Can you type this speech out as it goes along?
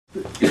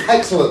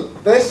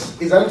Excellent. This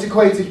is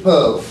antiquated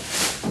Perl.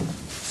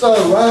 So,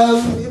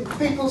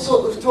 people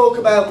sort of talk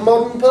about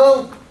modern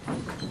Perl,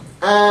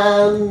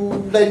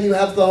 and then you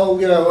have the whole,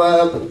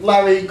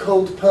 Larry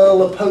called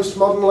Perl a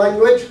postmodern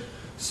language.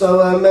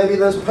 So maybe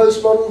there's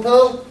postmodern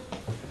Perl.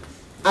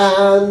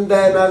 And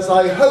then, as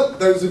I hope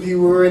those of you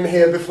who were in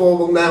here before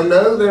will now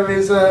know, there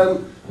is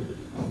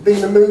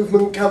been a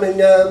movement coming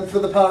for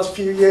the past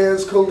few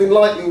years called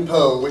Enlightening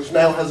Perl, which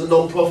now has a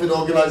non-profit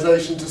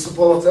organisation to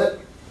support it.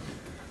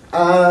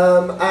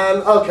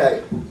 And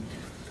okay,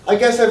 I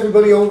guess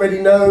everybody already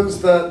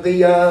knows that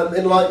the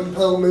Enlightened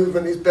Perl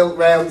movement is built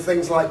around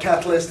things like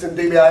Catalyst and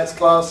DBIX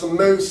class and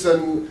Moose,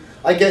 and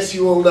I guess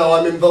you all know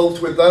I'm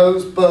involved with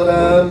those, but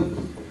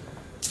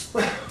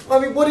I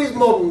mean, what is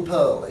modern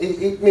Perl?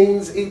 It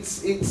means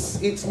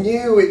it's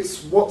new,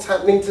 it's what's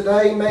happening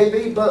today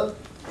maybe, but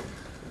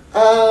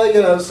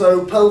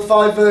so Perl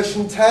 5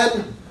 version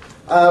 10,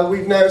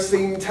 we've now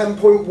seen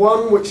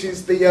 10.1, which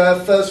is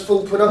the first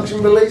full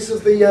production release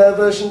of the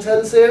version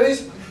 10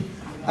 series.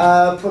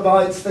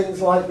 Provides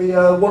things like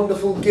the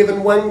wonderful give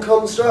and when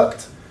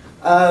construct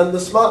and the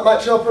smart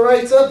match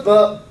operator,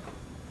 but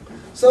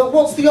so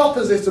what's the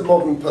opposite of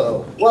modern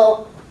Perl?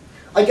 Well,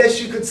 I guess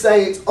you could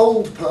say it's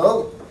old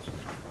Perl,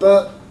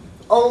 but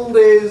old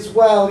is,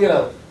 well,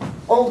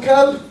 old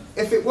code.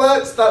 If it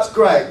works, that's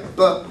great,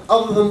 but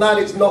other than that,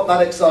 it's not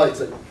that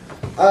exciting.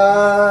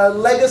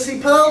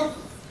 Legacy Perl?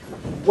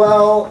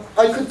 Well,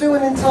 I could do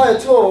an entire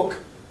talk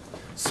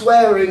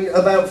swearing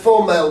about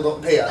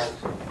formail.pl,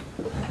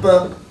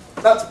 but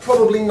that's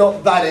probably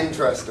not that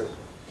interesting.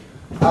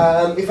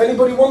 If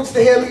anybody wants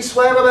to hear me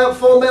swear about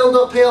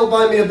formail.pl,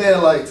 buy me a beer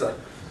later.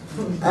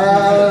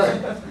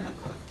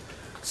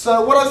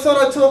 So what I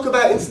thought I'd talk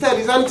about instead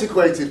is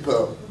antiquated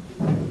Perl.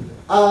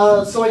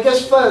 So I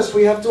guess first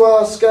we have to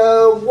ask,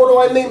 what do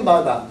I mean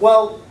by that?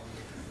 Well,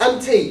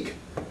 antique.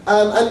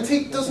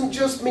 Antique doesn't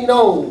just mean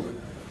old.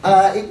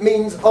 It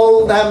means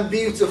old and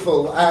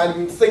beautiful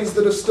and things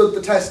that have stood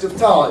the test of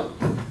time.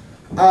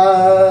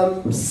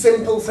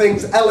 Simple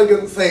things,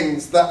 elegant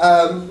things that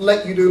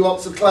let you do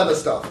lots of clever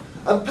stuff.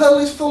 And Perl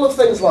is full of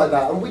things like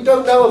that, and we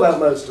don't know about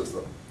most of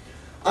them.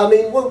 I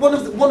mean, one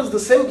of the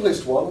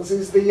simplest ones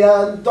is the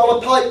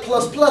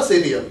 $pipe++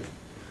 idiom.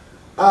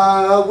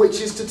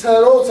 Which is to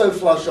turn auto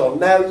flush on.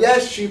 Now,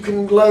 yes, you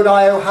can load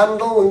IO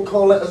handle and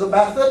call it as a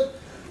method,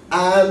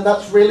 and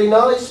that's really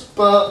nice,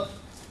 but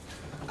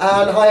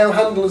IO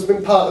handle has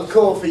been part of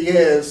core for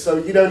years, so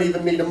you don't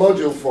even need a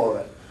module for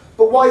it.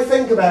 But why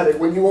think about it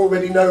when you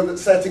already know that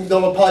setting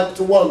 $pipe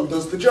to 1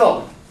 does the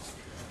job?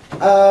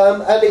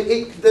 And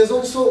there's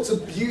all sorts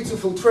of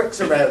beautiful tricks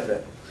around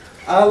it,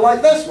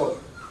 like this one,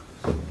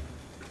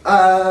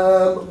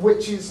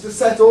 which is to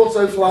set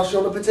auto flush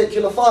on a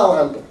particular file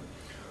handle.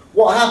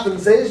 What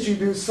happens is you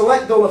do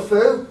select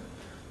 $foo,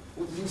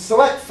 you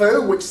select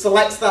foo, which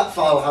selects that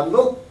file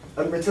handle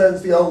and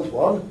returns the old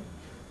one.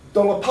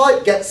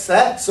 $pipe gets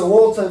set, so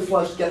auto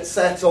flush gets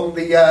set on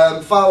the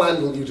file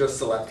handle you just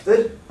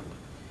selected.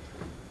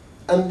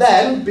 And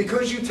then,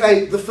 because you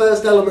take the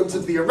first element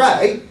of the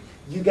array,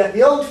 you get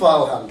the old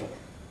file handle,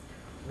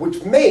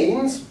 which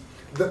means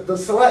that the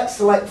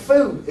select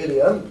foo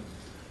idiom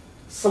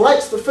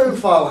selects the foo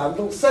file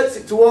handle, sets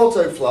it to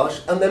auto flush,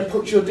 and then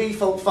puts your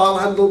default file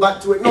handle back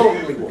to it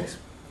normally was.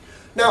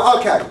 Now,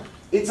 okay,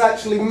 it's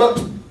actually much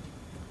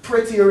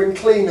prettier and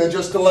cleaner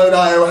just to load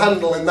IO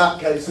handle in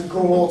that case and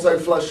call auto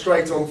flush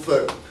straight on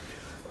foo.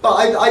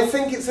 But I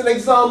think it's an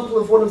example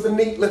of one of the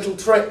neat little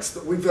tricks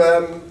that we've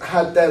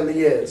had down the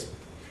years.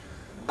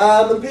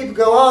 And people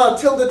go,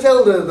 tilde,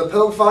 the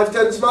Perl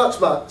 510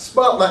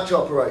 smart match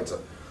operator.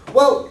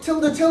 Well,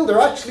 tilde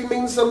actually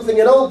means something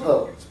in old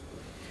Perl.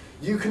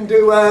 You can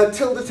do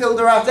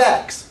tilde at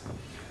x.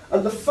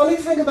 And the funny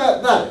thing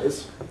about that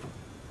is,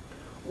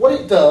 what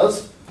it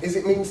does is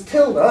it means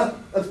tilde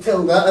of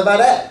at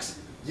x.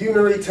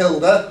 Unary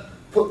tilde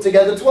put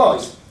together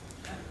twice.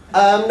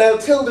 Now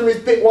tilde is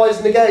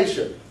bitwise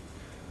negation.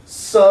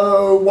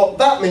 So what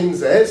that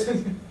means is,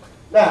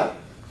 now,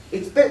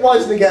 it's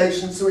bitwise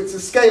negation, so it's a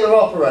scalar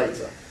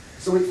operator.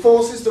 So it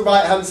forces the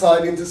right-hand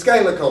side into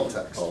scalar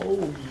context.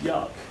 Oh,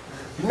 yuck.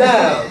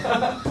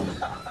 Now,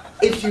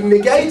 if you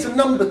negate a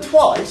number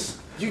twice,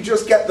 you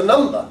just get the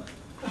number,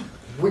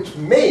 which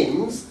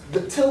means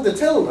that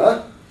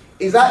tilde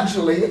is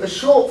actually a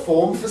short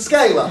form for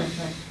scalar.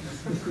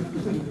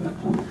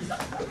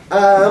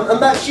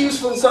 And that's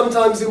useful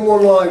sometimes in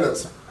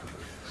one-liners.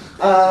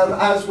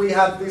 As we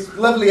have this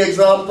lovely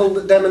example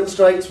that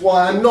demonstrates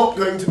why I'm not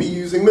going to be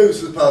using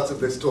Moose as part of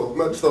this talk,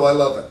 much though I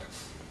love it.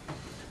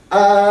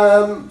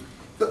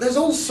 But there's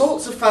all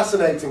sorts of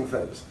fascinating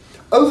things.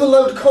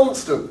 Overload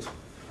constant.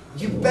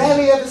 You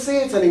barely ever see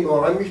it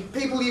anymore. I mean,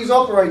 people use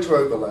operator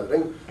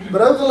overloading,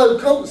 but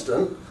overload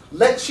constant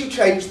lets you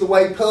change the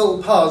way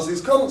Perl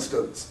parses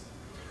constants.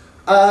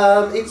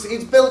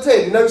 It's built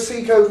in, no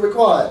C code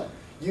required.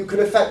 You can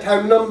affect how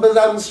numbers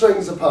and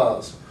strings are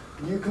parsed.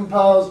 You can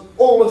parse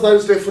all of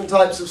those different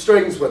types of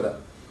strings with it.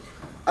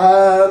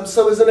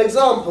 So as an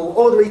example,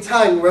 Audrey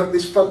Tang wrote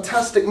this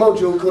fantastic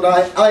module called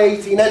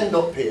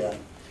i18n.pl,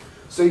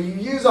 So you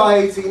use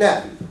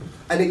I18M,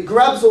 and it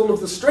grabs all of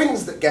the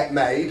strings that get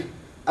made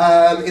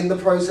in the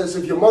process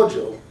of your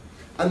module,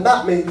 and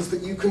that means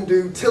that you can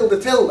do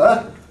tilde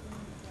tilde,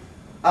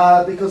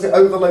 because it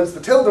overloads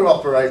the tilde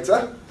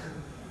operator,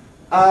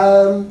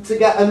 to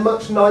get a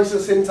much nicer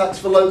syntax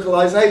for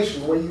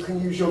localization, where you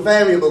can use your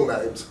variable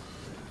names.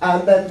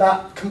 And then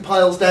that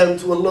compiles down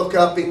to a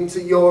lookup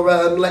into your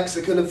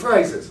lexicon of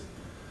phrases.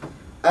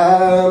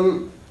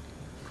 And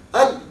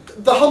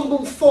the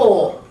humble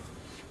for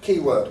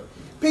keyword.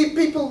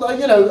 People,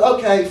 you know,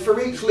 okay, for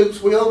each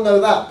loops we all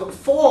know that, but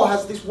for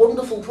has this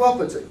wonderful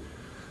property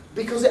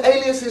because it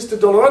aliases to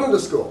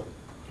 $_.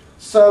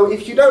 So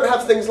if you don't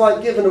have things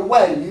like given and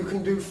when, you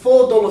can do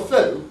for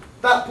 $foo,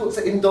 that puts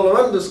it in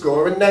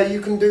 $_, and now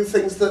you can do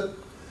things that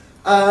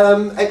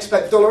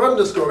expect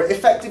 $_. It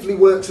effectively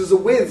works as a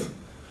with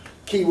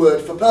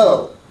keyword for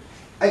Perl,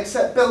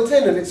 except built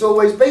in, and it's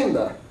always been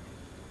there.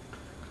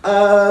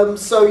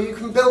 So you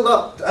can build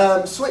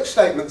up switch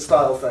statement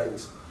style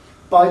things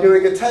by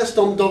doing a test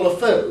on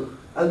 $foo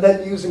and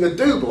then using a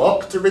do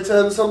block to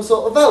return some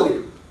sort of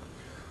value.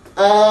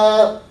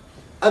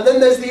 And then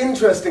there's the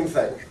interesting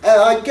thing.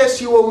 I guess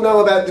you all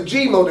know about the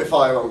G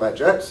modifier on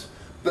regex,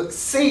 but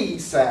C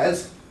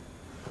says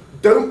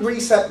don't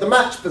reset the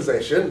match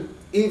position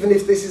even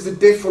if this is a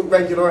different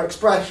regular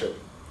expression,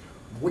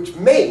 which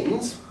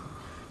means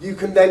you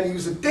can then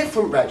use a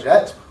different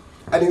regex,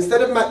 and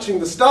instead of matching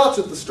the start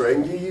of the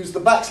string, you use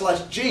the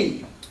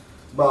 \G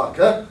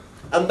marker,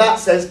 and that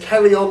says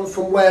carry on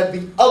from where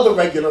the other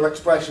regular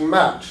expression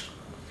matched.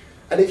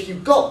 And if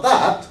you've got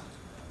that,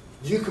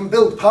 you can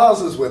build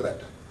parsers with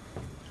it.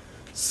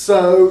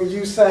 So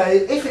you say,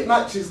 if it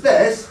matches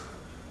this,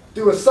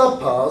 do a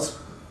subparse.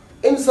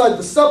 Inside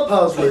the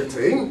subparse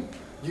routine,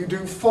 you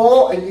do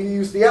for, and you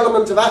use the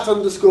element of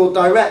 @_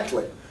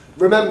 directly.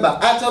 Remember,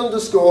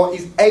 @_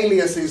 is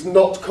aliases,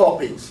 not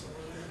copies.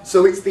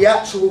 So it's the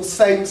actual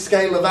same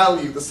scalar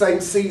value, the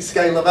same C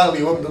scalar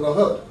value under the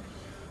hood.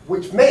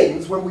 Which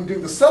means when we do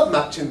the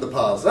submatch in the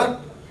parser,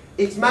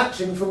 it's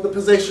matching from the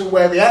position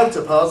where the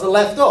outer parser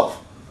left off.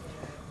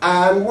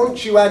 And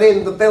once you add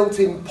in the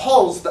built-in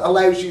pos that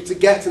allows you to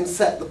get and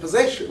set the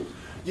position,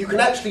 you can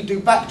actually do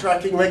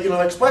backtracking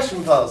regular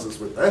expression parsers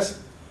with this,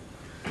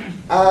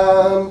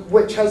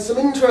 which has some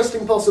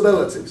interesting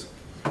possibilities.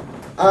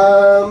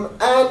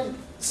 And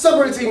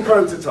subroutine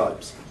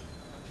prototypes.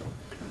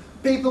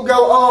 People go,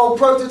 oh,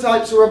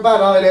 prototypes are a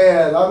bad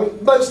idea. I mean,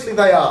 mostly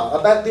they are.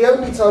 About the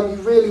only time you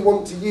really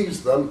want to use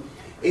them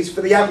is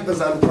for the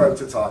ampersand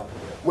prototype,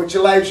 which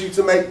allows you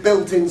to make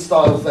built-in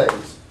style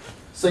things.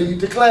 So you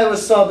declare a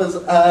sub as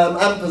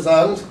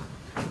ampersand,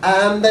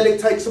 and then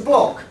it takes a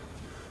block,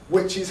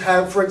 which is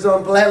how, for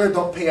example,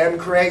 error.pm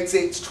creates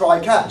its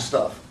try-catch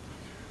stuff.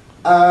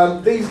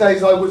 These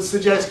days I would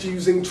suggest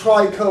using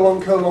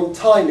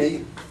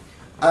try::tiny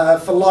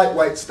for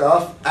lightweight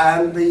stuff,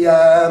 and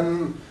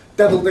the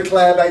devil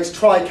declare based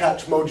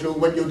try-catch module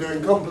when you're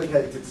doing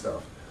complicated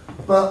stuff.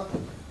 But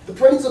the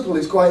principle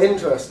is quite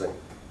interesting.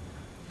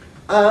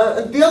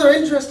 And the other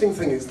interesting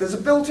thing is there's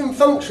a built-in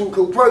function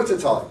called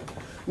prototype.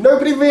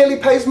 Nobody really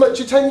pays much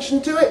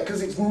attention to it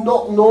because it's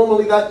not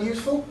normally that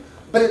useful,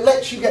 but it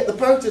lets you get the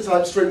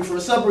prototype string for a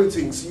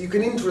subroutine so you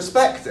can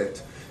introspect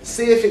it,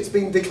 see if it's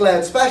been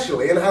declared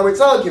specially and how its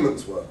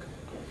arguments work.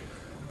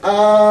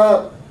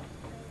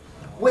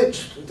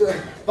 Which,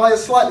 by a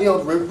slightly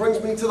odd route,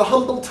 brings me to the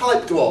humble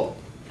type glob,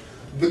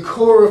 the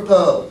core of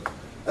Perl.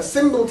 A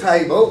symbol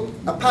table,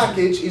 a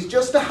package, is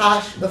just a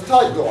hash of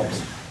type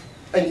globs,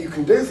 and you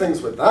can do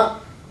things with that.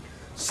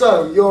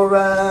 So your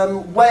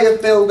way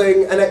of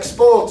building an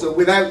exporter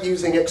without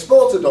using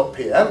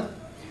exporter.pm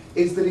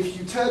is that if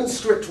you turn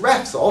strict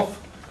refs off,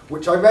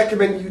 which I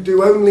recommend you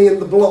do only in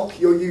the block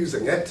you're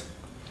using it,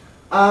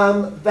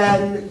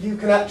 then you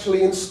can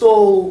actually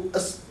install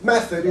a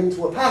method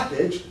into a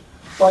package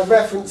by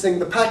referencing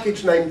the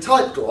package name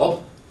type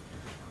glob,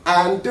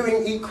 and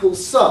doing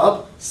equals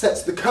sub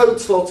sets the code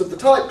slot of the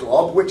type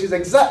glob, which is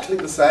exactly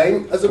the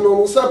same as a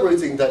normal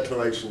subroutine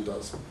declaration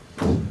does.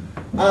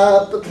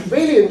 But the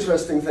really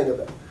interesting thing of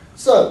it,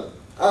 so,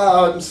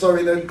 I'm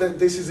sorry,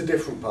 this is a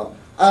different part.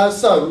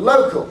 So,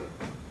 local.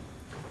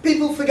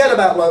 People forget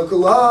about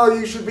local. Oh,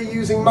 you should be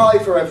using my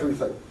for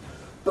everything.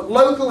 But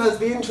local has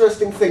the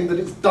interesting thing that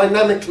it's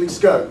dynamically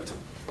scoped.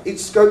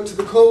 It's scoped to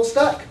the call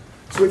stack.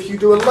 So if you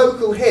do a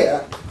local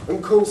here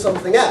and call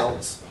something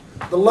else,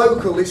 the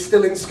local is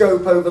still in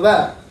scope over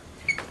there,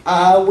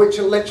 which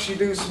lets you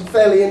do some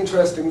fairly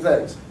interesting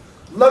things.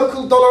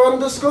 Local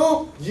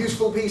 $_,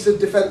 useful piece of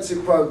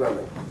defensive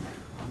programming.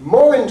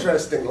 More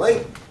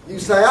interestingly, you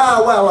say,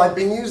 well, I've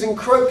been using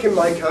croak in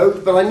my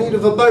code, but I need a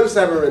verbose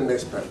error in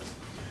this place.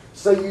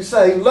 So you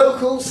say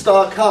local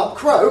 *carp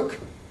croak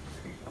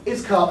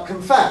is carp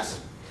confess.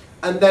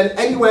 And then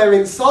anywhere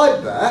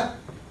inside there,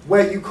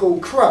 where you call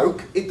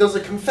croak, it does a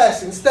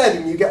confess instead,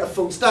 and you get a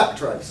full stack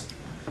trace.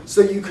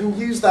 So you can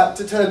use that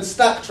to turn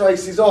stack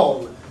traces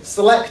on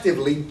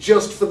selectively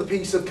just for the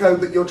piece of code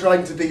that you're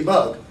trying to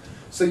debug.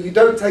 So you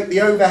don't take the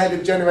overhead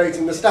of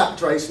generating the stack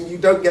trace, and you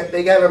don't get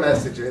big error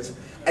messages,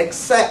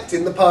 except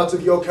in the part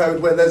of your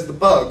code where there's the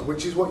bug,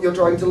 which is what you're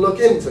trying to look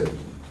into.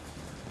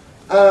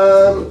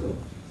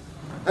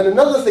 And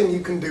another thing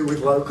you can do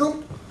with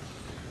local,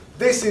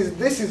 this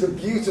is a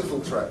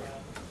beautiful trick.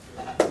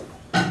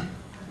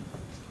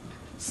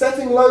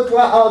 Setting local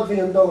at argv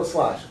and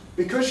 $/.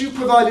 Because you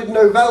provided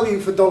no value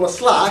for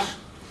 $/,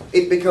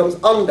 it becomes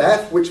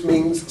undef, which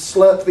means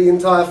slurp the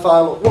entire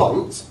file at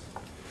once.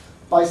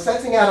 By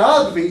setting at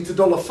argv to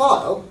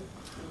 $file,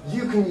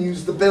 you can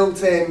use the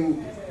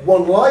built-in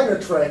one-liner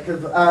trick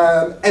of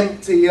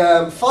empty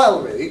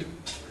file read,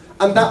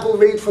 and that will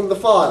read from the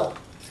file.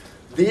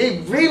 The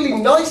really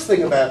nice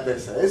thing about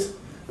this is,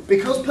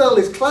 because Perl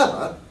is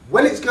clever,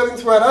 when it's going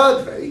through at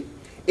argv,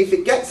 if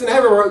it gets an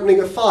error opening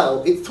a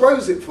file, it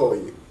throws it for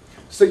you.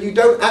 So you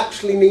don't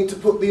actually need to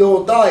put the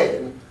or die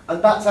in,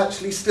 and that's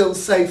actually still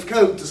safe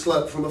code to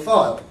slurp from a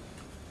file.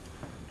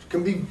 Which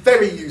can be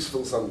very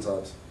useful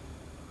sometimes.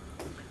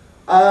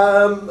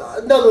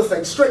 Another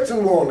thing, strict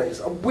and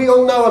warnings. We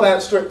all know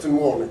about strict and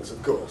warnings,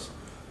 of course.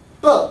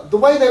 But the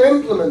way they're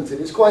implemented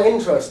is quite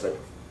interesting.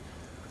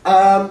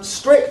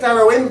 Strict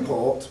arrow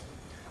import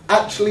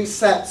actually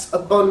sets a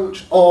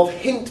bunch of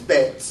hint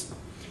bits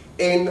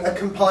in a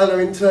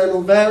compiler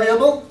internal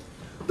variable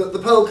that the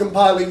Perl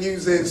compiler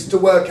uses to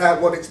work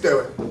out what it's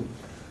doing.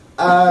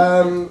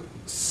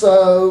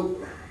 So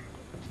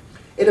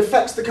it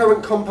affects the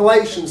current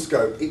compilation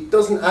scope. It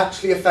doesn't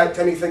actually affect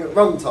anything at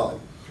runtime.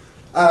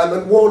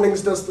 And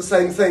warnings does the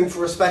same thing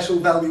for a special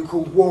value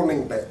called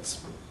warning bits.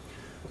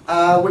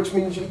 Which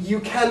means you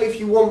can, if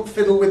you want,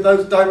 fiddle with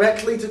those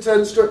directly to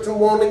turn strict and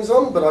warnings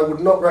on, but I would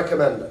not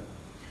recommend it.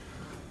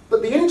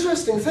 But the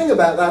interesting thing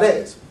about that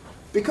is,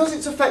 because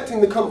it's affecting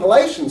the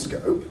compilation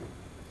scope,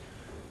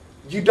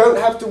 you don't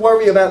have to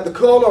worry about the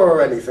caller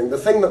or anything. The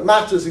thing that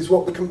matters is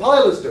what the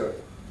compiler's doing.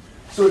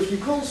 So if you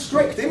call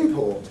strict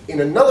import in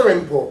another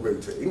import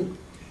routine,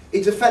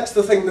 it affects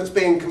the thing that's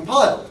being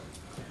compiled.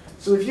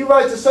 So if you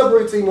write a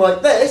subroutine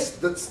like this,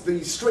 that's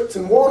the strict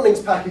and warnings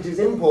packages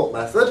import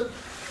method,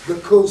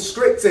 that calls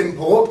strict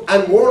import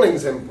and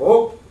warnings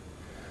import,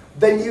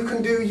 then you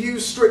can do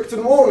use strict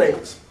and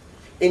warnings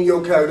in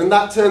your code, and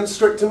that turns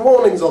strict and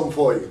warnings on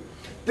for you.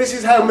 This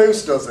is how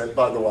Moose does it,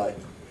 by the way.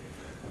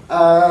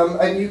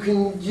 And you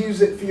can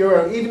use it for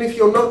your own, even if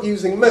you're not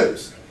using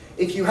Moose.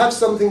 If you have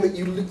something that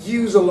you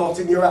use a lot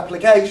in your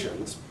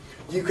applications,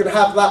 you can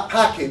have that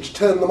package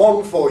turn them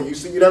on for you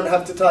so you don't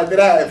have to type it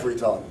out every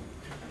time.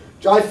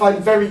 Which I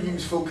find very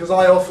useful because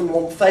I often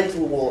want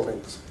fatal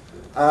warnings.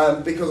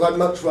 Because I'd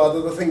much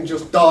rather the thing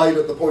just died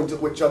at the point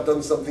at which I've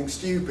done something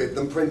stupid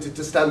than printed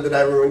to standard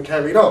error and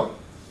carried on.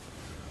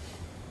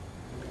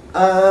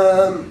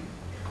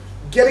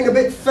 Getting a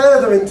bit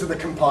further into the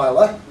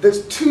compiler,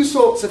 there's two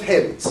sorts of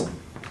hints.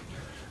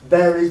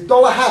 There is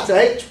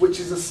 $#h, which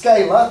is a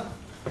scalar,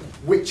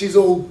 which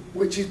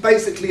is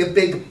basically a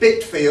big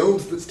bit field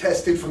that's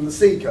tested from the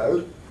C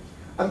code,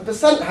 and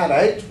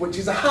 %h, which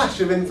is a hash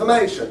of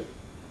information,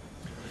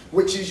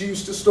 which is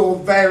used to store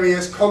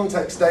various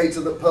context data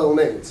that Perl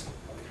needs.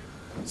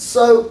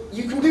 So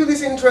you can do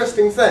this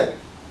interesting thing.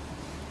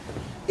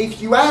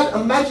 If you add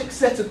a magic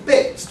set of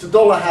bits to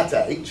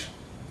 $#h,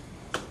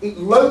 it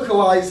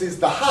localizes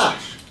the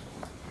hash,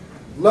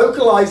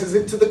 localizes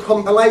it to the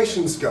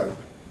compilation scope.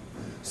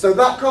 So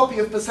that copy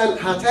of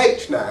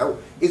 %h now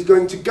is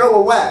going to go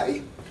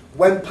away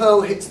when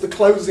Perl hits the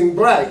closing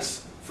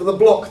brace for the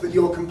block that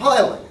you're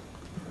compiling,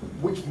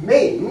 which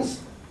means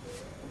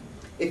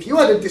if you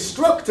add a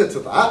destructor to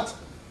that,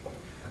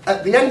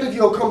 at the end of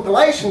your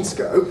compilation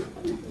scope,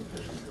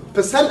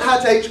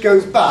 %h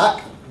goes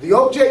back, the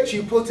object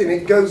you put in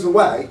it goes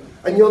away,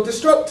 and your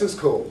destructor's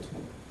called.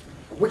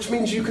 Which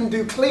means you can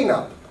do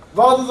cleanup.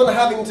 Rather than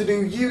having to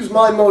do use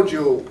my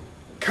module,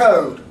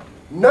 code,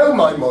 know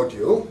my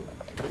module,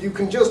 you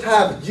can just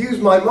have use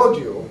my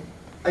module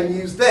and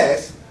use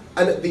this,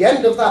 and at the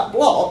end of that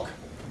block,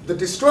 the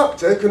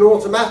destructor can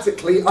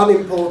automatically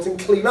unimport and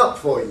clean up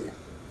for you.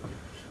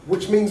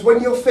 Which means when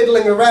you're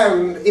fiddling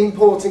around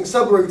importing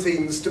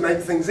subroutines to make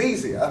things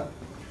easier,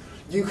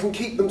 you can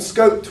keep them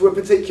scoped to a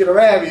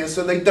particular area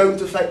so they don't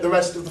affect the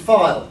rest of the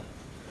file,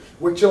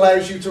 which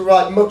allows you to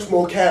write much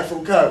more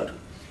careful code.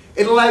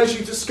 It allows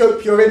you to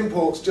scope your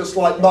imports just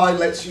like mine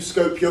lets you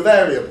scope your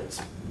variables,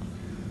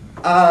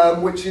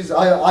 which is,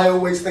 I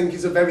always think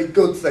is a very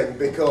good thing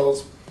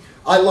because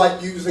I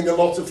like using a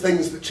lot of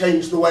things that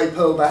change the way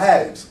Perl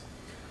behaves,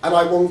 and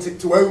I want it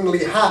to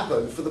only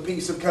happen for the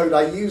piece of code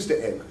I used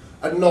it in,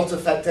 and not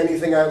affect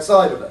anything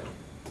outside of it.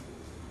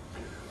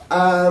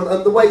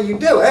 And the way you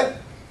do it,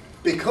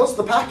 because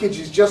the package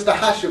is just a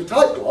hash of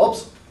type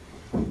globs,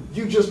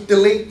 you just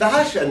delete the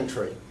hash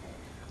entry.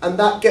 And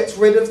that gets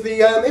rid of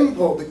the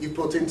import that you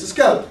put into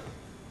scope.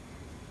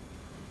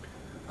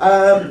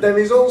 There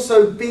is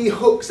also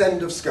bhooks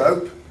end of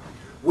scope,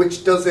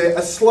 which does it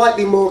a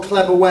slightly more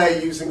clever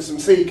way using some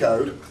C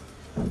code.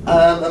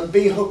 And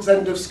bhooks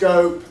end of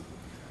scope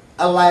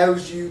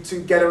allows you to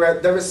get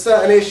around. There are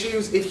certain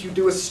issues if you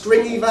do a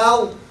string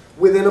eval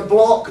within a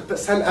block,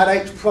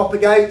 %h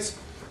propagates.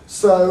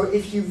 So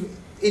if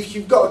if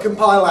you've got a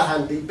compiler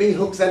handy,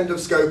 bhook's end of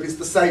scope is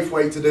the safe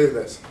way to do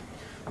this.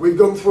 We've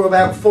gone through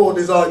about 4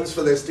 designs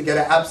for this to get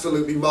it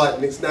absolutely right,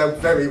 and it's now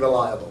very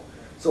reliable.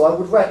 So I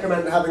would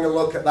recommend having a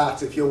look at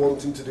that if you're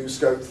wanting to do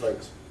scope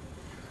things.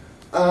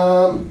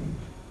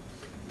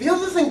 The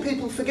other thing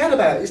people forget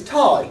about is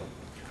tie.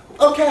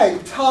 Okay,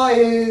 tie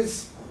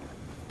is,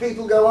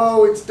 people go,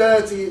 oh, it's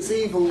dirty, it's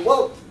evil.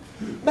 Well,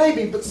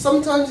 maybe, but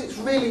sometimes it's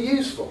really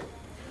useful,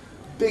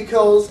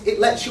 because it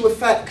lets you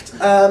affect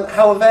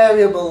how a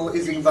variable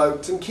is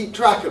invoked and keep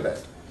track of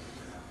it.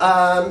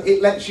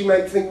 It lets you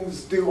make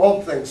things do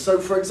odd things. So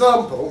for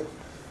example,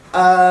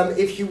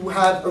 if you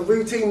have a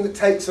routine that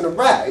takes an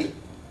array,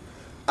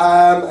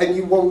 and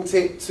you want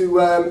it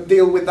to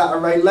deal with that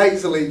array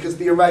lazily because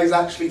the array is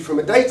actually from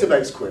a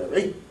database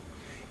query,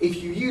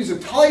 if you use a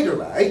tied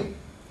array,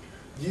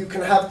 you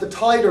can have the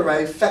tied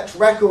array fetch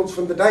records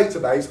from the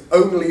database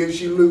only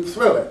as you loop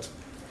through it,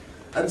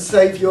 and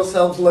save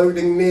yourself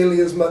loading nearly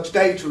as much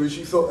data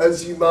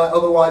as you might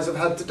otherwise have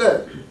had to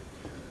do.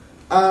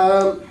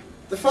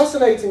 The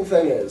fascinating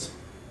thing is,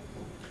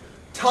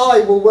 tie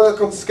will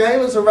work on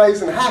scalars,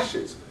 arrays, and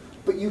hashes,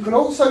 but you can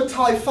also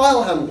tie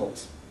file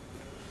handles,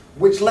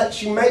 which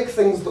lets you make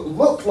things that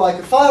look like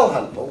a file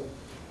handle,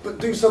 but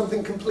do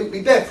something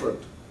completely different.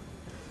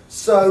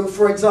 So,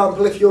 for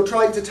example, if you're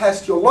trying to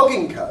test your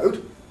logging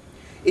code,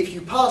 if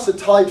you pass a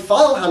tied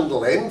file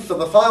handle in for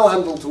the file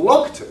handle to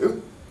log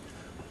to,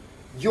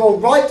 your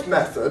write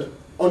method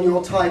on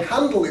your tied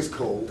handle is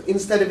called,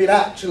 instead of it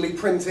actually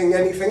printing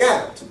anything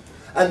out.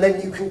 And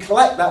then you can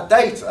collect that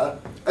data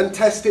and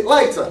test it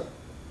later,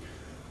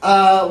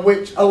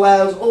 which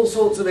allows all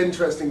sorts of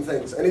interesting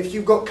things. And if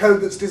you've got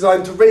code that's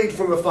designed to read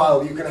from a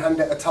file, you can hand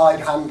it a tied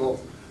handle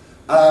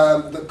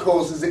that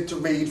causes it to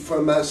read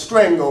from a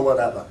string or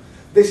whatever.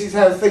 This is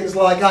how things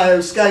like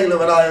IOScalar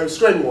and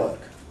IOString work.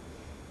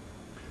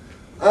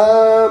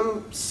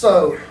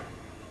 So,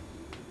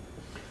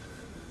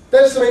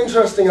 there's some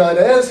interesting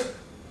ideas.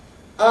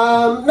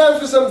 Now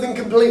for something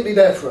completely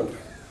different.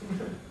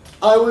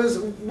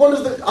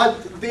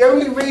 The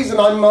only reason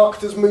I'm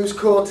marked as Moose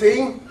Core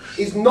Team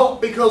is not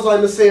because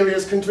I'm a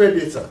serious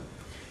contributor.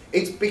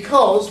 It's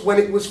because when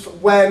it was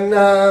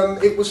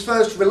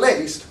first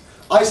released,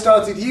 I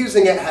started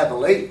using it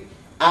heavily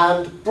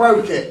and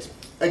broke it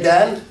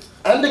again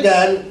and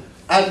again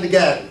and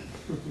again,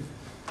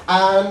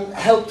 and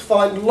helped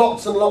find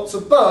lots and lots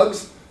of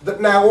bugs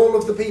that now all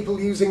of the people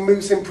using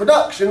Moose in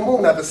production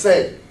will never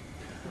see.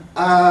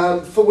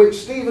 For which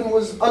Stephen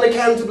was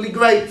unaccountably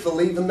grateful,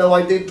 even though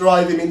I did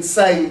drive him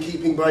insane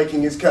keeping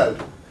breaking his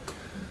code.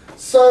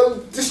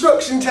 So,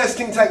 destruction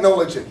testing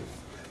technology.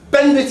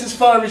 Bend it as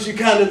far as you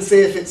can and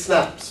see if it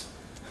snaps.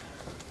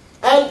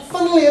 And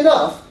funnily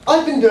enough,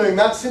 I've been doing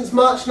that since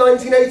March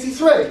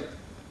 1983.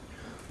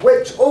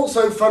 Which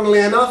also, funnily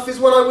enough, is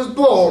when I was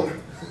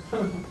born.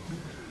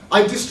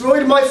 I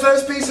destroyed my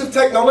first piece of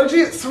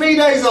technology at 3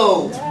 days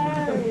old.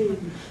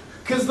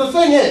 Because the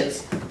thing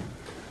is,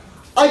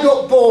 I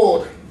got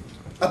bored,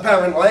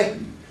 apparently,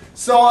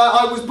 so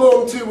I was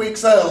born 2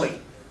 weeks early.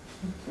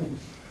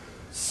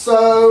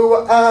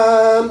 So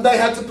they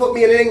had to put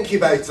me in an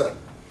incubator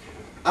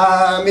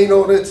in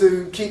order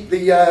to keep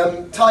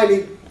the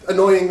tiny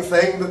annoying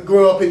thing that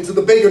grew up into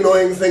the big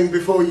annoying thing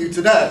before you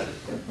today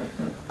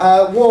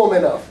warm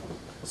enough.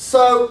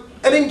 So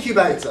an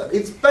incubator,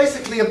 it's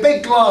basically a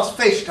big glass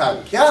fish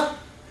tank, yeah?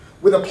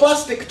 With a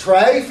plastic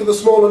tray for the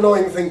small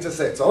annoying thing to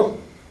sit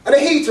on, and a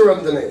heater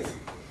underneath.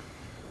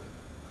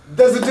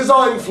 There's a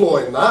design flaw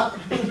in that,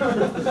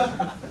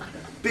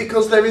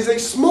 because there is a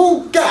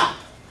small gap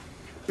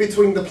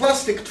between the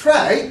plastic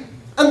tray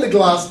and the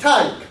glass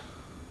tank,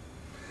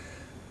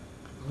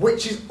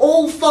 which is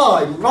all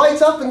fine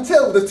right up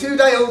until the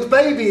 2-day-old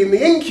baby in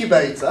the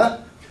incubator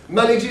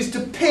manages to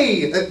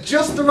pee at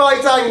just the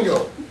right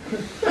angle,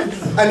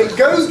 and it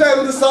goes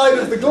down the side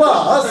of the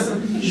glass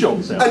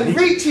and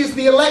reaches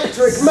the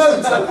electric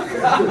motor.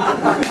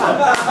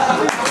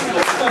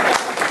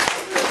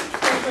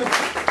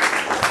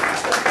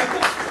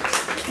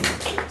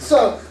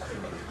 So,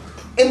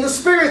 in the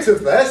spirit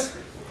of this,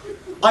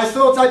 I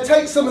thought I'd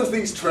take some of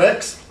these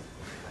tricks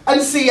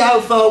and see how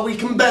far we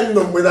can bend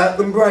them without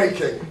them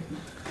breaking.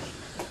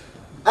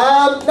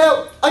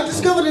 Now, I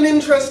discovered an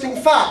interesting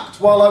fact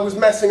while I was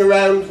messing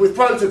around with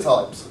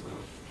prototypes,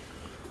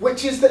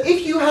 which is that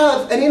if you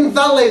have an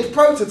invalid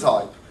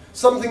prototype,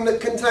 something that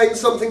contains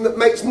something that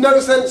makes no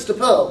sense to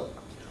Perl,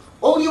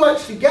 all you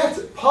actually get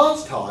at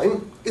pass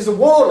time is a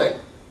warning.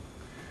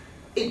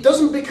 It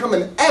doesn't become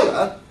an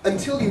error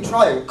until you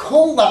try and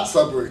call that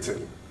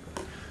subroutine.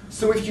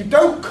 So if you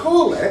don't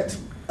call it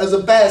as a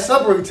bare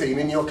subroutine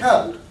in your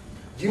code,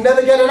 you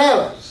never get an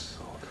error.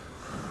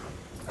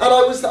 And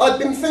I'd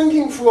been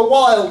thinking for a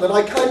while that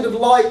I kind of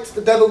liked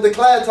the devil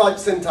declare type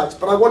syntax,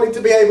 but I wanted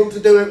to be able to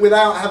do it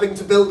without having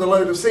to build a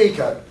load of C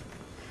code.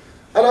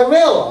 And I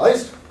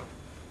realised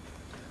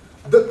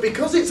that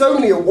because it's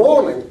only a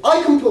warning,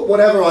 I can put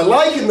whatever I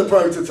like in the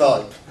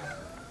prototype.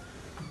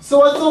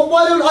 So I thought,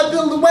 why don't I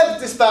build a web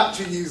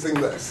dispatcher using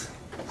this?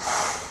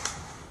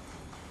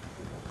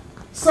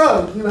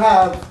 So you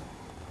have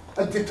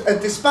a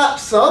dispatch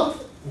sub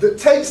that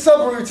takes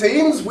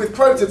subroutines with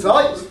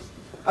prototypes,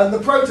 and the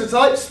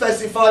prototypes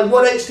specify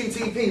what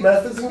HTTP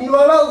methods and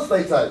URLs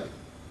they take.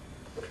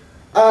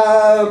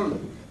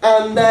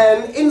 And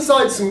then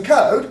inside some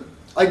code,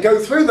 I go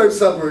through those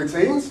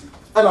subroutines,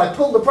 and I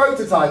pull the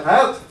prototype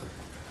out,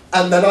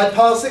 and then I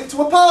pass it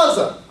to a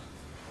parser.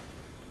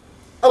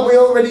 And we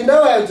already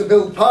know how to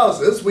build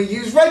parsers. We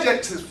use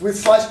regexes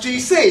with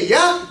 /gc,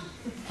 yeah?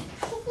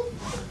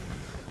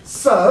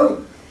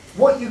 So,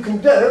 what you can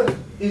do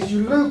is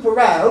you loop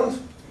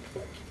around,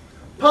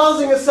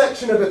 parsing a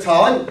section at a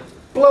time,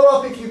 blow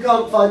up if you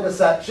can't find a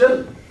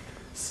section,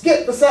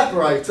 skip the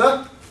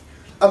separator,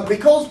 and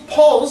because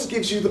pos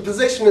gives you the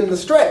position in the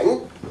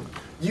string,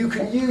 you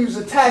can use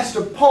a test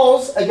of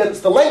pos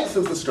against the length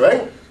of the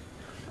string,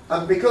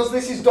 and because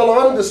this is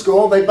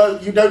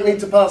 $_, you don't need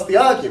to pass the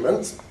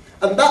arguments,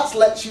 and that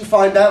lets you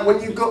find out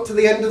when you've got to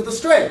the end of the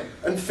string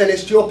and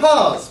finished your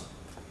parse.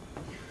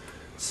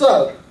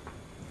 So,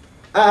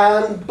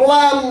 and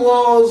blam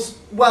was,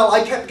 well,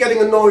 I kept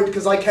getting annoyed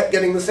because I kept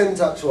getting the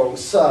syntax wrong.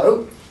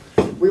 So,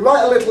 we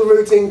write a little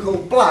routine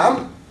called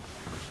blam,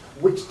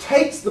 which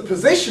takes the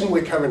position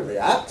we're currently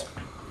at,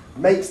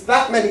 makes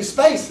that many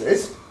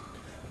spaces,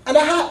 and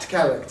a hat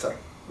character.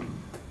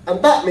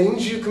 And that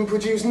means you can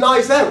produce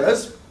nice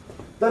errors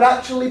that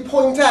actually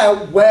point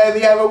out where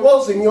the error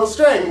was in your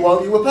string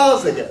while you were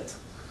parsing it,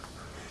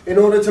 in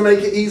order to make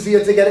it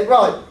easier to get it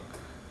right.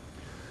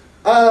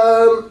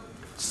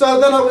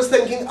 So then I was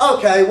thinking,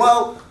 okay,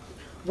 well,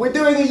 we're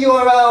doing a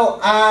URL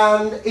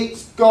and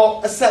it's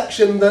got a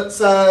section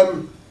that's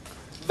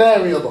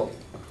variable.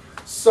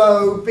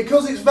 So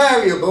because it's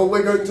variable,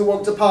 we're going to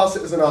want to pass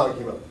it as an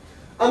argument.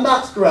 And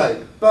that's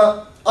great,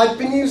 but I've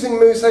been using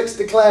moosex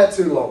declare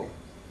too long.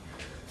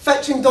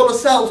 Fetching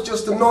 $self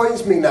just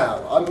annoys me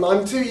now.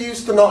 I'm too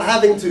used to not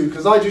having to,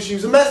 because I just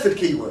use a method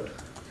keyword.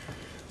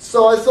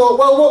 So I thought,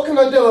 well, what can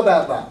I do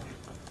about that?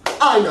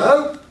 I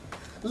know.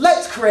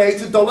 Let's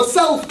create a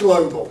 $self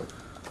global.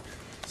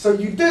 So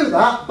you do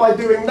that by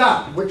doing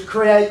that, which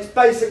creates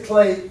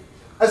basically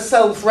a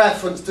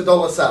self-reference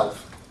to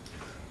 $self.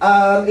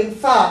 In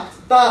fact,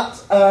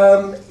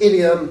 that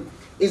idiom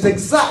is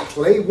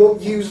exactly what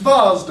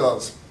useVars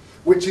does,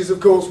 which is,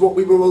 of course, what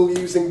we were all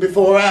using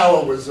before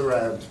our was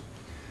around.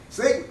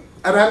 See?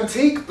 An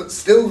antique, but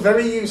still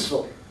very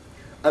useful.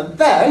 And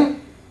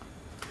then,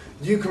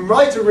 you can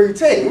write a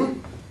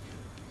routine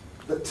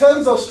that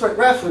turns off strict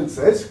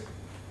references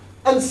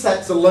and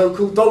sets a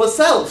local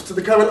 $self to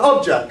the current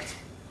object.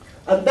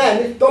 And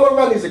then, if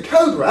 $run is a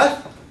code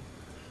ref,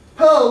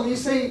 Perl, you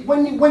see,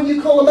 when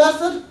you call a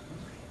method,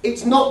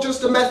 it's not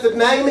just a method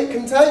name it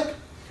can take.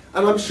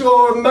 And I'm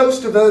sure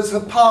most of us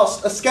have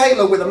passed a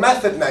scalar with a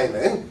method name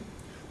in,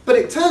 but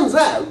it turns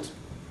out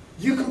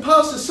you can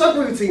pass a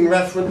subroutine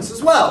reference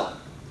as well.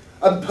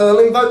 And Perl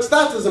invokes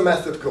that as a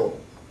method call.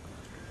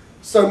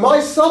 So my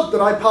sub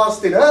that I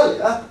passed in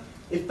earlier,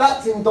 if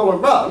that's in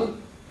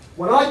 $run,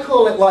 when I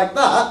call it like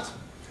that,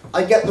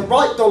 I get the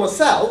right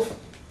 $self,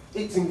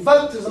 it's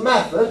invoked as a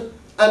method,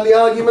 and the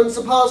arguments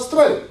are passed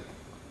through.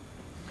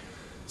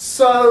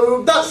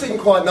 So that seemed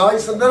quite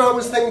nice, and then I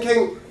was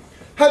thinking,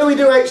 how do we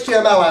do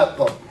HTML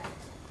output?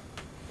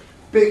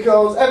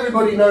 Because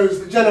everybody knows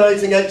that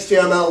generating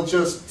HTML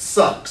just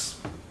sucks.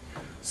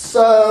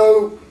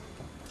 So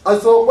I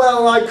thought,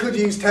 well, I could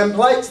use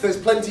templates. There's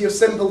plenty of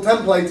simple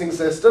templating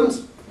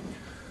systems.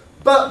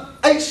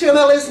 But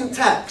HTML isn't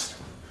text,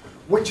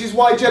 which is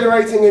why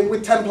generating it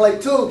with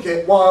Template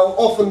Toolkit, while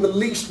often the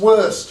least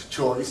worst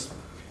choice,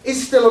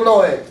 is still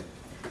annoying.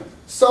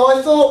 So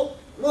I thought,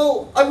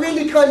 well, I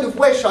really kind of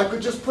wish I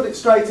could just put it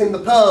straight in the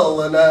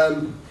Perl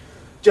and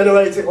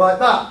generate it like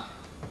that.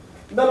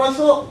 And then I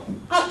thought,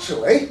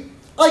 actually,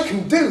 I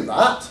can do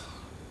that.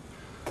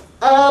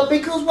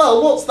 Because,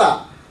 well, what's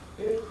that?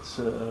 It's,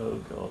 oh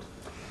God.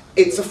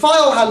 It's a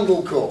file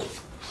handle call.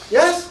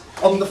 Yes?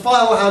 On the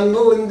file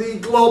handle in the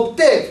glob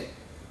div.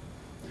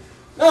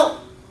 Now,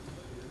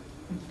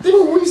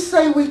 didn't we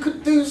say we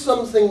could do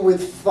something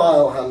with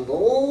file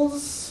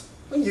handles?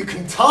 Well, you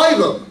can tie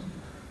them.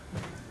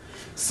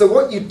 So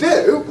what you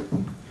do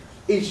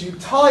is you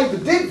tie the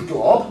div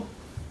glob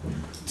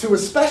to a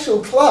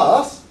special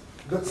class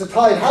that's a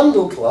tied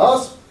handle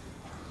class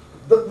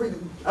that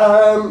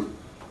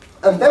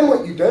and then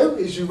what you do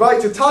is you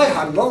write a tie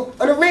handle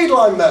and a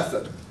readline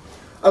method.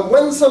 And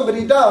when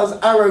somebody does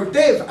arrow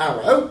div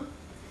arrow,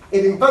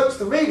 it invokes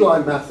the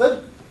readline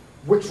method,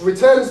 which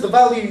returns the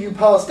value you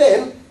passed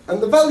in,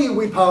 and the value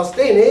we passed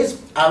in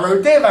is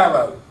arrow div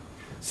arrow.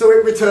 So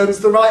it returns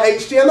the right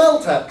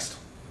HTML text.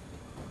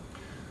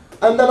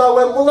 And then I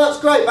went, well, that's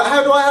great, but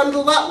how do I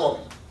handle that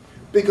one?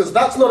 Because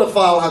that's not a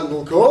file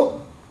handle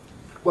call.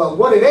 Well,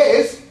 what it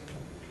is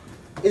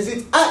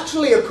it's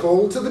actually a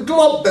call to the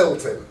glob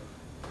built-in.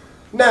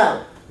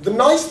 Now, the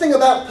nice thing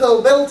about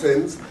Perl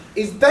built-ins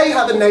is they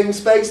have a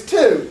namespace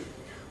too,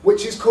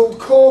 which is called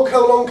core :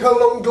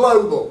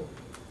 global.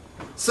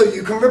 So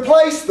you can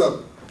replace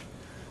them.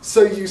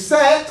 So you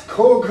set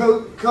core :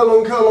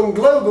 global :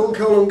 glob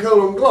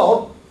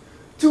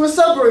to a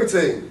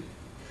subroutine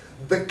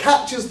that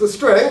captures the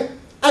string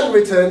and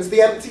returns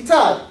the empty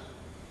tag.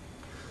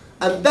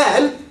 And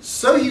then,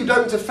 so you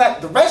don't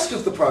affect the rest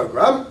of the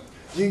program,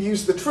 you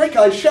use the trick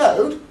I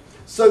showed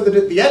so that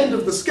at the end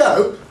of the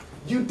scope,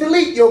 you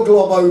delete your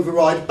glob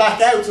override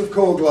back out of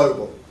core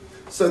global.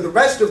 So the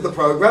rest of the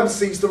program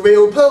sees the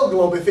real Perl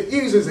glob if it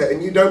uses it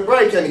and you don't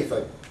break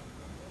anything.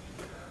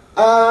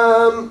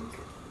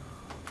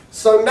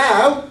 So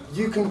now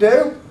you can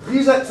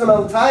use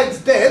XML tags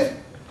div,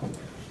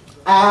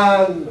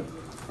 and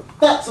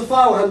that's a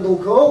file handle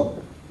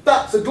call,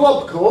 that's a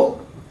glob call.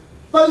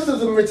 Both of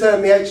them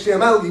return the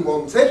HTML you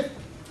wanted,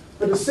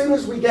 but as soon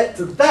as we get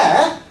to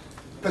there,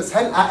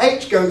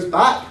 %h goes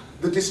back,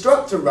 the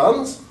destructor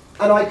runs,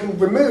 and I can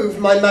remove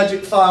my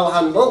magic file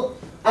handle,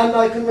 and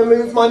I can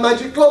remove my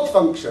magic glob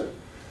function.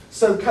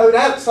 So code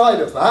outside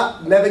of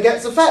that never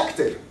gets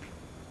affected.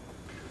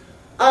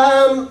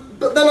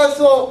 But then I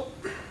thought,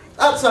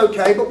 that's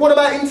okay, but what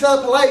about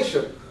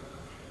interpolation?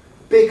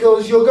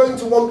 Because you're going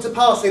to want to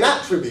pass in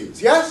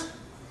attributes, yes?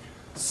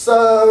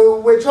 So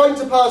we're trying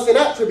to pass in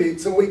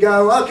attributes and we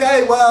go,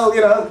 okay, well,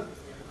 you know,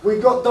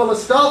 we've got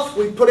 $stuff,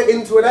 we put it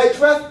into an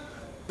href,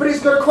 but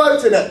it's got a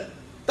quote in it.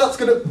 That's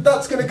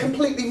gonna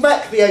completely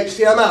wreck the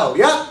HTML,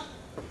 yeah?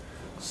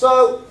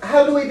 So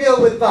how do we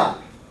deal with that?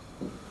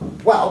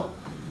 Well,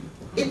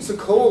 it's a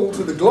call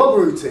to the glob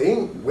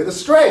routine with a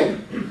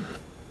string.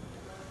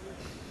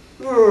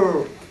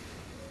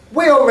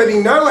 We already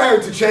know how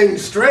to change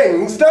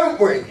strings, don't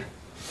we?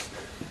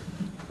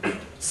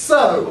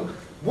 So,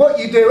 what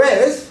you do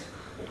is,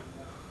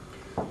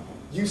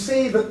 you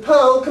see that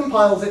Perl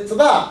compiles it to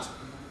that.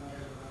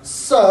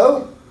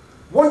 So,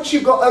 once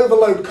you've got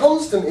overload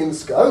constant in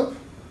scope,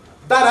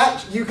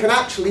 you can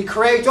actually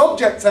create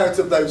objects out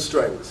of those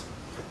strings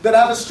that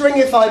have a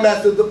stringify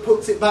method that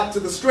puts it back to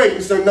the string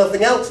so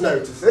nothing else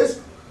notices.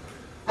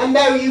 And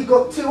now you've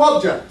got two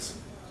objects.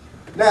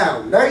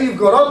 Now you've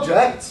got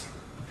objects,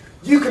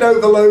 you can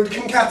overload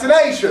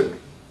concatenation.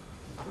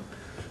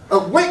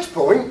 At which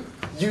point,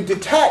 you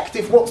detect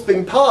if what's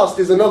been passed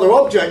is another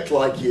object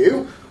like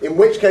you, in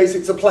which case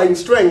it's a plain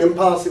string and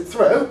pass it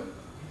through.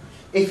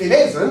 If it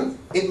isn't,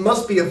 it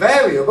must be a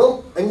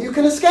variable and you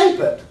can escape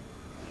it.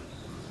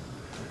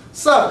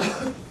 So,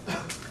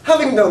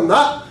 having done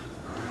that,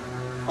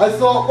 I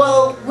thought,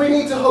 well, we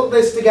need to hook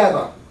this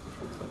together.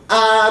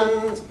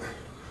 And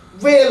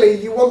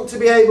really, you want to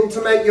be able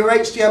to make your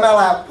HTML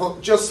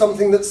output just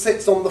something that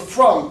sits on the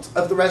front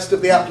of the rest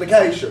of the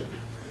application.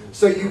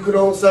 So you could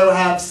also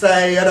have,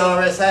 say, an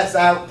RSS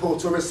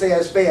output or a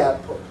CSV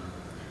output.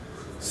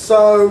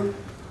 So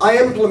I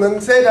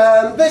implemented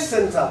this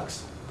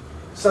syntax.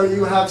 So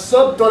you have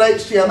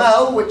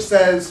sub.html, which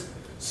says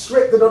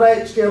strip the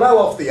 .html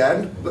off the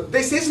end, but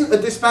this isn't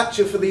a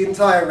dispatcher for the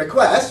entire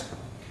request.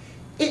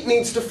 It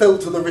needs to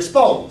filter the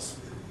response.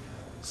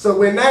 So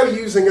we're now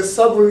using a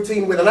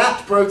subroutine with an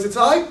at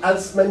prototype,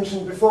 as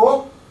mentioned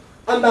before,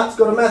 and that's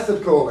got a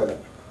method call in it.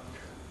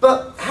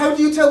 But how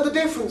do you tell the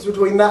difference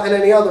between that and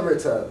any other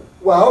return?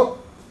 Well,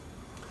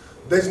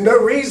 there's no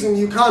reason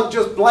you can't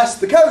just bless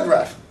the code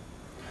ref.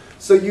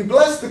 So you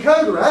bless the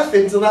code ref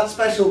into that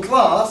special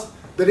class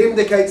that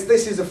indicates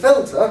this is a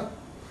filter,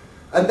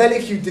 and then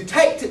if you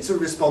detect it's a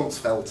response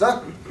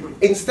filter,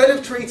 instead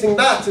of treating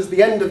that as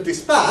the end of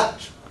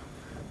dispatch,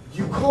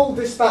 you call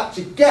dispatch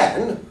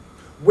again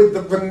with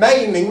the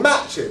remaining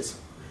matches.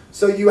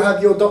 So you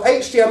have your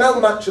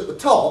 .html match at the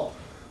top,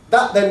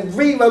 that then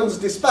reruns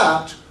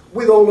dispatch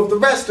with all of the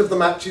rest of the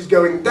matches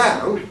going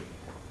down,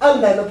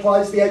 and then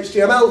applies the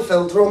HTML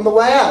filter on the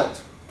way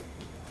out.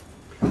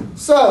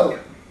 So,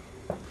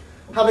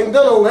 having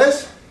done all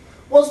this,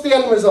 what's the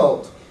end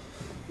result?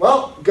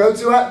 Well, go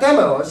to at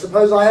demo. I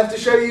suppose I have to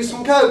show you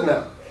some code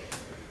now.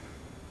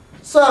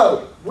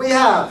 So, we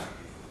have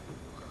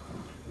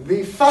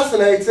the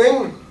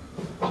fascinating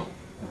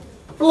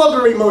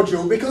bloggery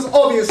module, because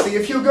obviously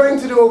if you're going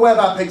to do a web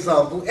app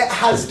example, it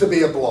has to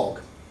be a blog.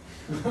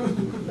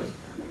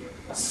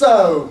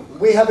 So,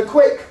 we have a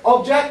quick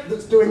object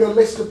that's doing a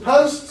list of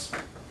posts,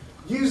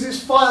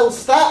 uses file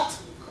stat.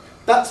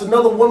 That's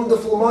another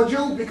wonderful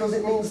module because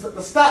it means that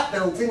the stat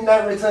built-in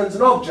now returns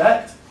an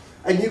object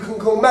and you can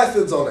call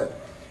methods on it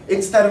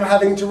instead of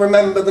having to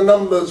remember the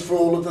numbers for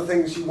all of the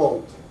things you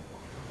want.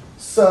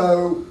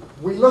 So,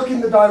 we look in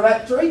the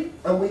directory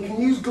and we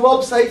can use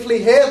glob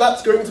safely here.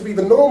 That's going to be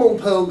the normal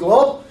Perl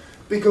glob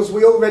because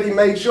we already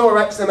made sure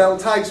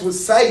XML tags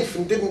was safe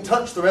and didn't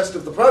touch the rest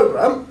of the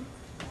program.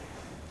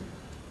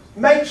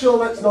 Make sure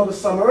that's not a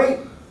summary,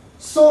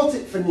 sort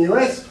it for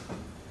newest,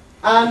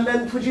 and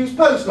then produce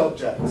post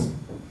objects.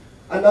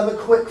 Another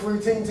quick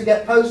routine to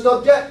get post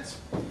objects,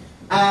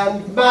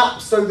 and map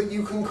so that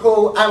you can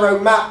call arrow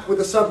map with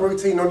a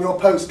subroutine on your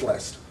post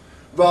list,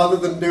 rather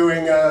than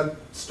doing a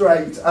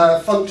straight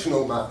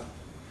functional map.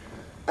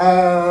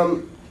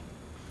 And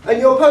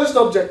your post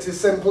object is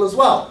simple as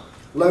well.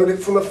 Load it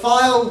from a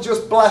file,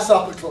 just bless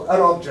up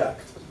an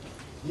object.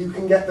 You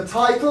can get the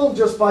title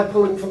just by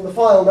pulling from the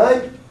file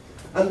name,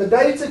 and the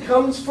data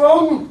comes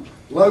from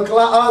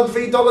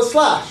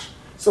local@argv$.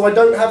 So I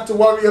don't have to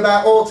worry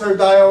about auto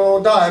die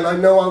or die, and I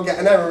know I'll get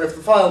an error if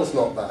the file's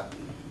not there.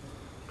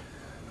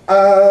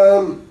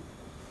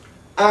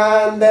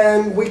 And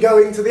then we go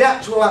into the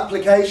actual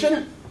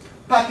application,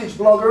 package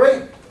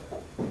bloggery.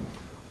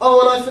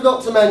 Oh, and I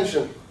forgot to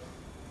mention,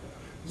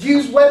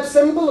 use web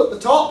symbol at the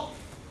top,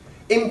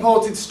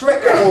 imported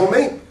strict for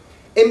me,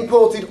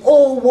 imported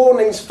all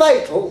warnings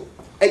fatal,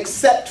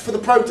 except for the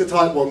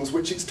prototype ones,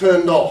 which it's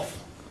turned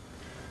off,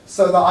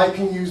 so that I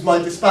can use my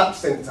dispatch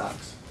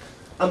syntax.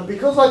 And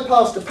because I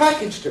passed a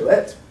package to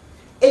it,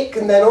 it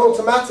can then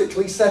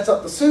automatically set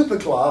up the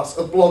superclass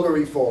of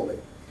bloggery for me.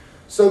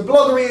 So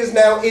bloggery is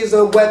now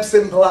a web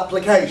simple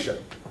application.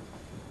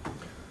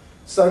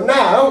 So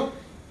now,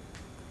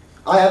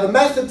 I have a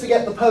method to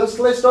get the post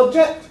list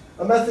object,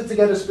 a method to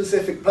get a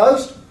specific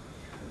post,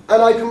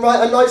 and I can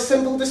write a nice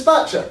simple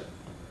dispatcher.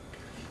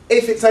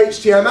 If it's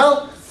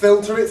HTML,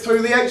 filter it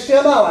through the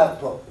HTML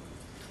output.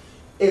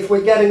 If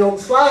we're getting on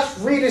slash,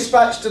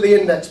 redispatch to the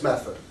index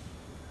method.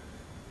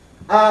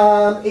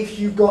 If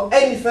you've got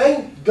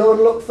anything, go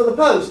and look for the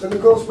post. And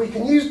of course we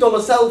can use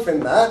 $self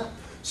in there.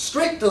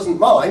 Strict doesn't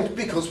mind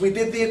because we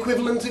did the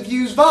equivalent of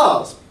use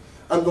vars.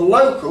 And the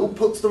local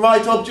puts the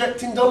right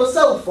object in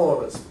 $self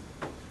for us.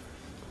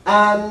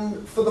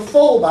 And for the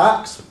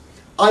fallbacks,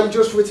 I'm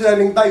just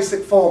returning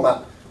basic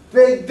format.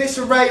 This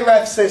array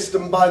ref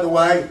system, by the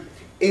way,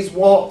 is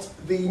what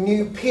the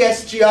new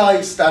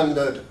PSGI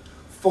standard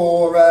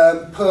for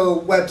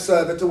Perl web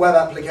server to web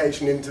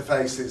application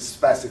interfaces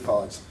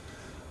specifies.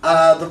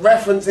 The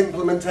reference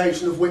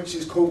implementation of which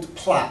is called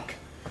Plaque.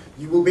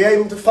 You will be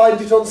able to find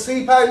it on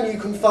CPAN. You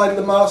can find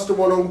the master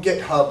one on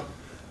GitHub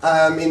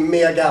in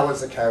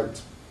Miyagawa's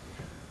account.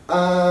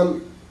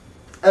 And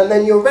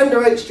then your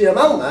render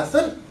HTML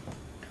method,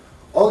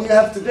 all you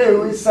have to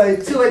do is say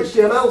to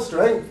HTML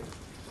string,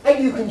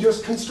 and you can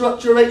just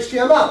construct your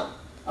HTML.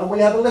 And we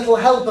have a little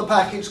helper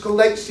package called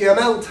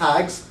HTML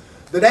tags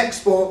that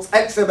exports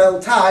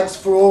XML tags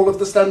for all of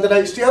the standard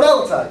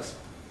HTML tags.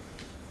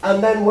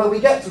 And then when we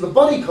get to the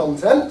body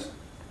content,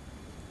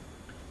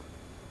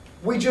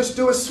 we just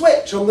do a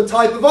switch on the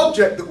type of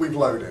object that we've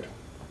loaded.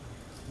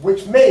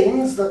 Which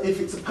means that if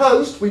it's a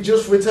post, we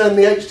just return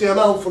the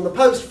HTML from the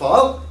post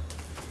file.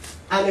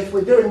 And if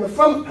we're doing the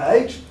front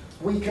page,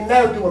 we can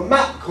now do a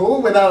map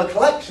call with our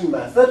collection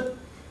method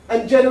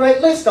and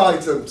generate list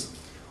items.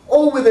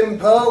 All within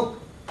Perl,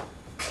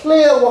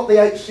 clear what the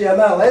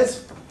HTML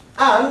is,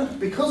 and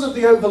because of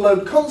the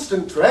overload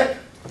constant trick,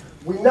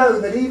 we know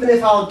that even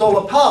if our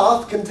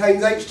 $path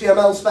contains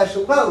HTML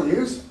special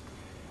values,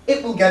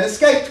 it will get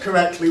escaped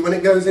correctly when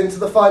it goes into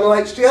the final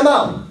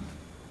HTML.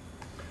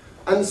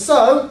 And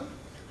so,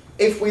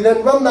 if we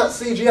then run that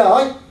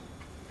CGI,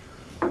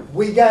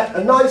 we get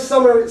a nice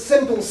summary,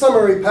 simple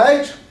summary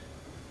page.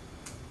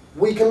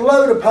 We can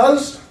load a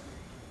post,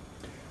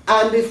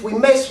 and if we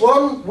miss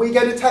one, we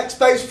get a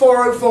text-based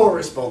 404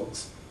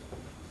 response.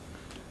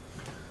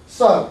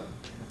 So,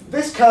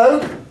 this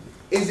code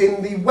is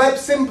in the Web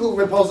Simple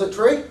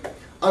repository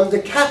under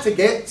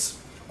catagits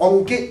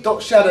on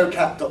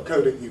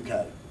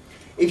git.shadowcat.co.uk.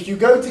 If you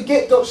go to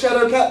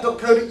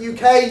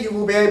git.shadowcat.co.uk, you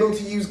will be able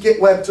to use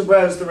GitWeb to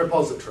browse the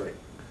repository.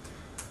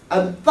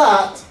 And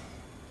that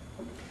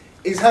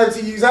is how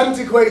to use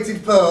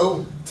antiquated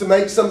Perl to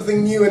make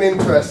something new and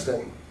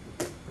interesting.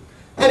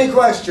 Any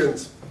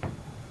questions?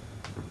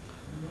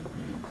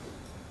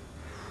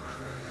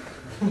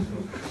 That's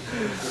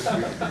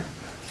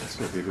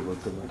going to be a good one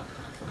to learn.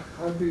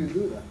 How do you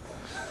do that?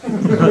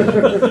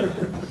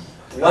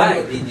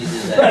 Why did you do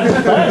that?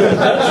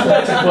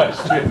 That's a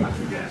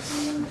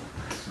question.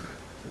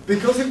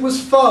 Because it was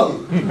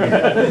fun.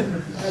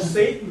 Has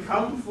Satan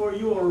come for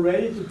you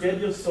already to get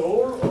your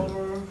soul,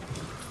 or?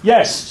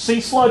 Yes,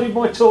 see, sliding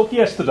my talk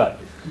yesterday.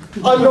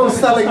 I'm not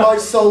selling my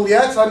soul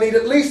yet. I need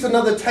at least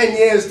another 10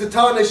 years to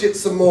tarnish it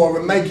some more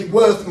and make it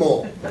worth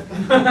more.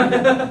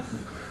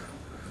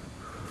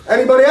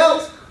 Anybody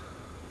else?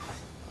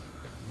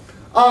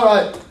 All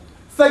right.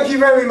 Thank you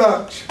very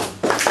much.